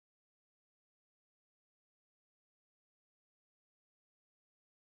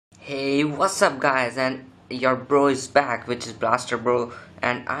Hey, what's up guys, and your bro is back, which is Blaster Bro,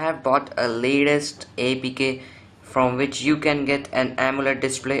 and I have bought a latest APK from which you can get an AMOLED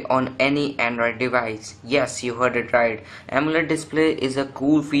display on any Android device. Yes, you heard it right. AMOLED display is a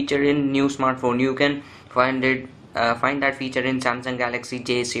cool feature in new smartphone. You can find that feature in Samsung Galaxy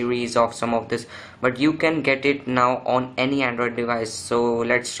J series of some of this, but you can get it now on any Android device. So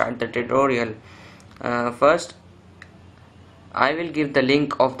let's start the tutorial. First, I will give the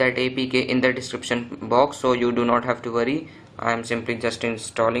link of that APK in the description box, so you do not have to worry. I am simply just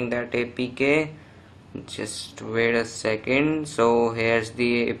installing that APK. Just wait a second. So here's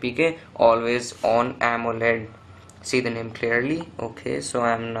the APK, Always On AMOLED. See the name clearly. Okay, so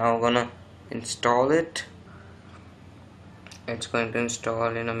I'm now gonna install it. It's going to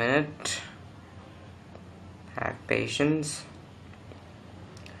install in a minute. Have patience.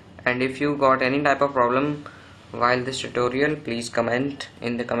 And if you got any type of problem while this tutorial, please comment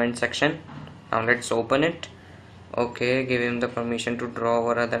in the comment section. Now let's open it. Okay, give him the permission to draw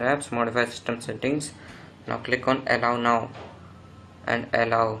over other apps, modify system settings. Now click on allow now and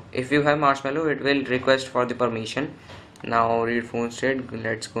allow. If you have Marshmallow, it will request for the permission. Now read phone state.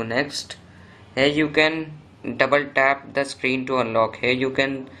 Let's go next. Here you can double tap the screen to unlock. Here you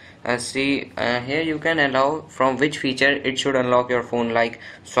can here you can allow from which feature it should unlock your phone, like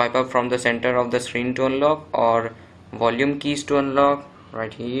swipe up from the center of the screen to unlock, or volume keys to unlock.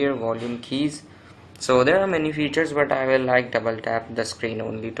 Right here, volume keys. So there are many features, but I will like double tap the screen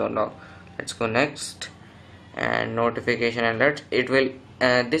only to unlock. Let's go next. And notification alerts, it will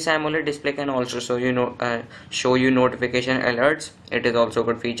this AMOLED display can also show you notification alerts. It is also a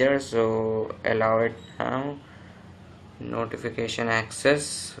good feature, so allow it now. Notification access,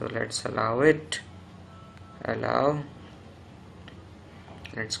 so let's allow it. Allow.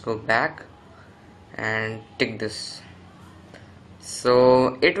 Let's go back and tick this.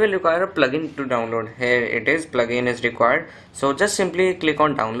 So it will require a plugin to download. Here it is, plugin is required, so just simply click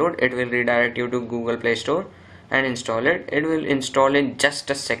on download. It will redirect you to Google Play Store and install it. It will install in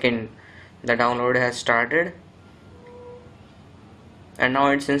just a second. The download has started and now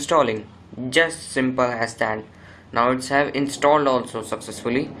it's installing. Just simple as that. Now it's have installed also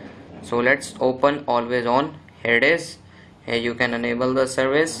successfully. So let's open Always On. Here it is. Here you can enable the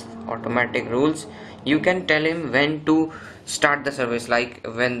service, automatic rules. You can tell him when to start the service, like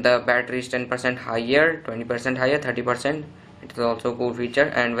when the battery is 10% higher, 20% higher, 30%. It is also a cool feature.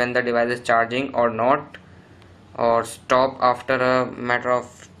 And when the device is charging or not, or stop after a matter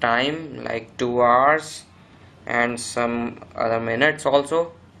of time like 2 hours and some other minutes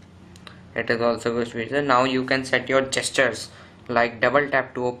also. It is also good feature. Now you can set your gestures, like double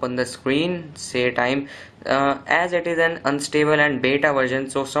tap to open the screen, say time. As it is an unstable and beta version,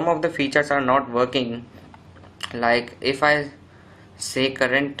 so some of the features are not working. Like if I say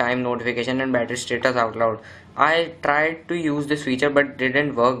current time, notification and battery status out loud, I tried to use this feature but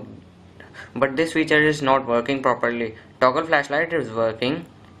didn't work. But this feature is not working properly. Toggle flashlight is working.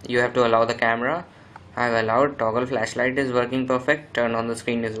 You have to allow the camera. I have allowed. Toggle flashlight is working perfect. Turn on the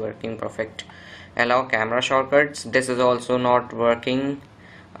screen is working perfect. Allow camera shortcuts. This is also not working.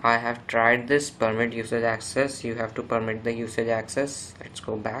 I have tried this. Permit usage access. You have to permit the usage access. Let's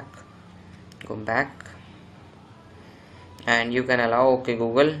go back. Go back. And you can allow OK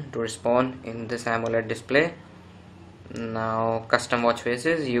Google to respond in this AMOLED display. Now custom watch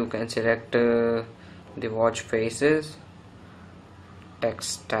faces. You can select the watch faces.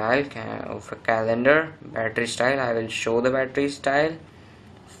 Text style of a calendar. Battery style, I will show the battery style.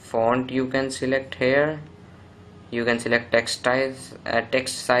 Font you can select here. You can select text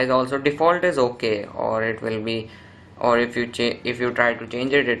size also. Default is okay, or it will be, or if you try to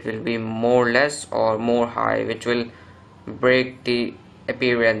change it, it will be more less or more high, which will break the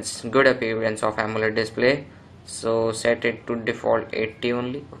good appearance of AMOLED display. So set it to default 80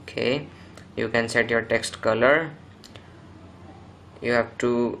 only. Okay, you can set your text color. You have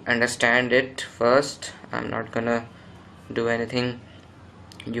to understand it first. I'm not gonna do anything.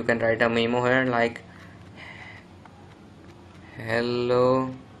 You can write a memo here like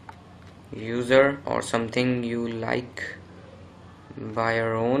hello user or something you like by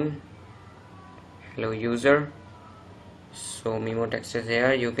your own. Hello user. So memo text is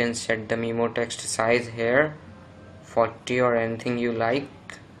here. You can set the memo text size here, 40 or anything you like.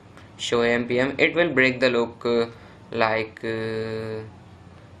 Show AMPM. It will break the look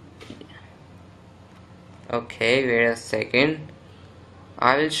okay, wait a second.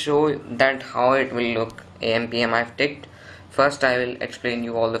 I will show that how it will look. AMPM I've ticked. First I will explain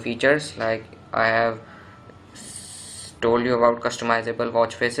you all the features, like I have told you about customizable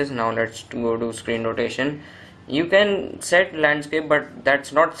watch faces. Now let's go to screen rotation. You can set landscape, but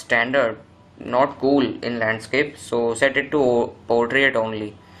that's not standard, not cool in landscape, so set it to portrait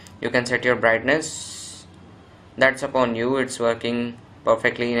only. You can set your brightness, that's upon you, it's working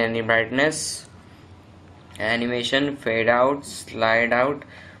perfectly in any brightness. Animation, fade out, slide out.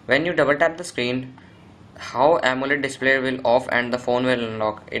 When you double tap the screen, how AMOLED display will off and the phone will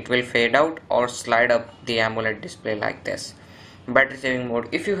unlock. It will fade out or slide up the AMOLED display like this. Battery saving mode,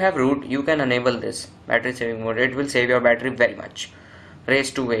 if you have root, you can enable this battery saving mode. It will save your battery very much.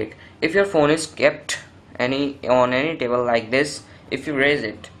 Raise to wake, if your phone is kept on any table like this, if you raise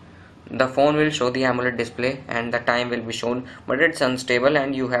it, the phone will show the AMOLED display and the time will be shown, but it's unstable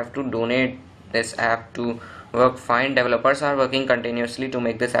and you have to donate this app to work fine. Developers are working continuously to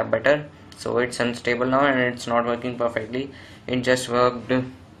make this app better, so it's unstable now and it's not working perfectly. It just worked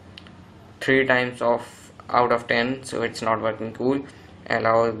 3 times out of 10, so it's not working cool.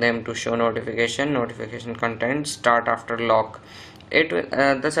 Allow them to show notification content, start after lock.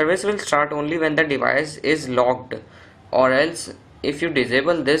 The service will start only when the device is locked, or else if you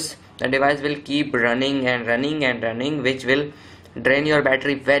disable this, the device will keep running and running and running, which will drain your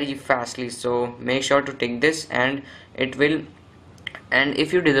battery very fastly. So make sure to tick this, and it will, and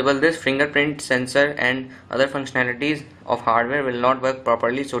if you disable this, fingerprint sensor and other functionalities of hardware will not work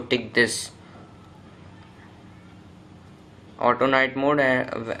properly, so tick this. Auto night mode,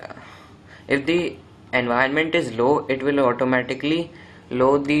 if the environment is low, it will automatically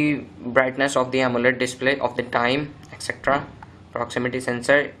lower the brightness of the AMOLED display of the time, etc. Proximity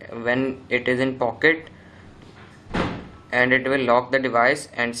sensor, when it is in pocket, and it will lock the device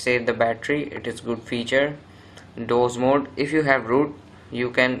and save the battery. It is good feature. Doze mode, if you have root,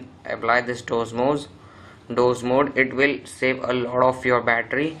 you can apply this doze mode. It will save a lot of your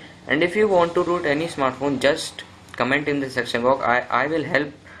battery. And if you want to root any smartphone, just comment in the section box. I will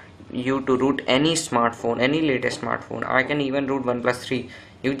help you to root any smartphone, any latest smartphone. I can even root OnePlus 3.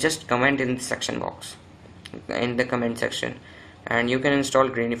 You just comment in the section box, in the comment section. And you can install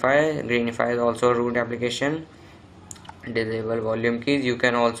Greenify. Greenify is also a root application. Disable volume keys, you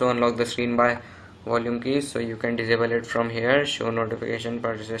can also unlock the screen by volume keys, so you can disable it from here. Show notification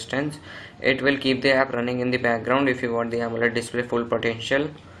persistence, it will keep the app running in the background if you want the AMOLED display full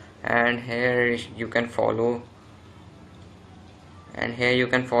potential. And here you can follow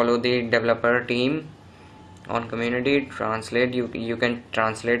the developer team on community. Translate, you can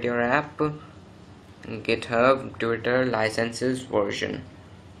translate your app. GitHub, Twitter, licenses, version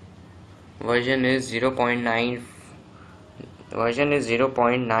is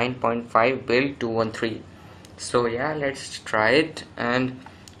 0.9.5 build 213. So yeah, let's try it. And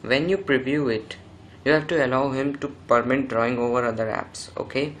when you preview it, you have to allow him to permit drawing over other apps.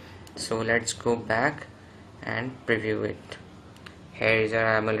 Okay, so let's go back and preview it. Here is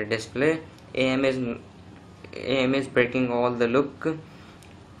our AMOLED display. AM is breaking all the look.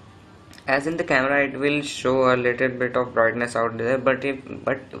 As in the camera, it will show a little bit of brightness out there, but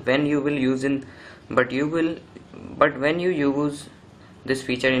when you use this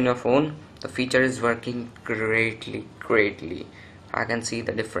feature in your phone, the feature is working greatly. I can see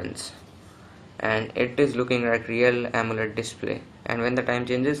the difference, and it is looking like real AMOLED display. And when the time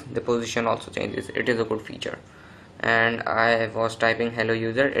changes, the position also changes. It is a good feature. And I was typing hello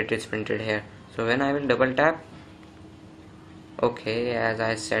user, it is printed here. So when I will double tap, okay, as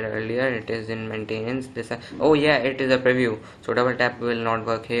I said earlier, it is in maintenance. Oh yeah, it is a preview, so double tap will not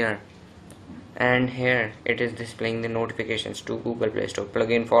work here. And here it is displaying the notifications to Google Play Store.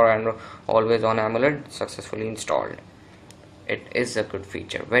 Plugin for Android Always On AMOLED successfully installed. It is a good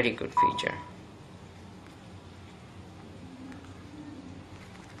feature, very good feature.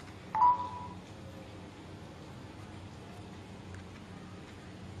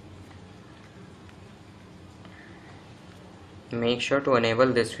 Make sure to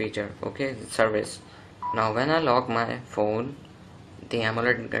enable this feature, okay, service. Now when I lock my phone, the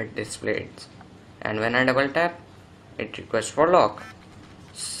AMOLED gets displayed, and when I double tap, it requests for lock.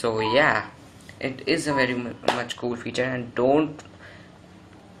 So yeah, it is a very much cool feature. And don't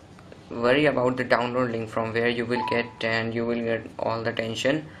worry about the download link from where you will get, and you will get all the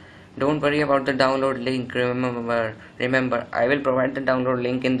tension. Don't worry about the download link. Remember, I will provide the download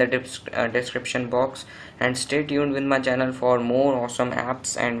link in the description box. And stay tuned with my channel for more awesome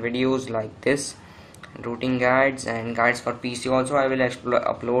apps and videos like this, routing guides and guides for PC. Also, I will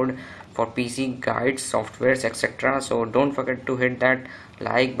upload for PC guides, softwares, etc. So don't forget to hit that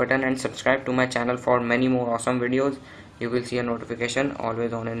like button and subscribe to my channel for many more awesome videos. You will see a notification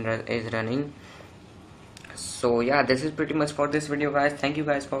Always On is running. So yeah, this is pretty much for this video, guys. Thank you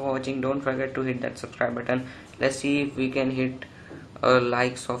guys for watching. Don't forget to hit that subscribe button. Let's see if we can hit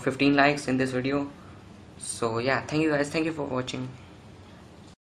likes of 15 likes in this video. So yeah, thank you guys, thank you for watching.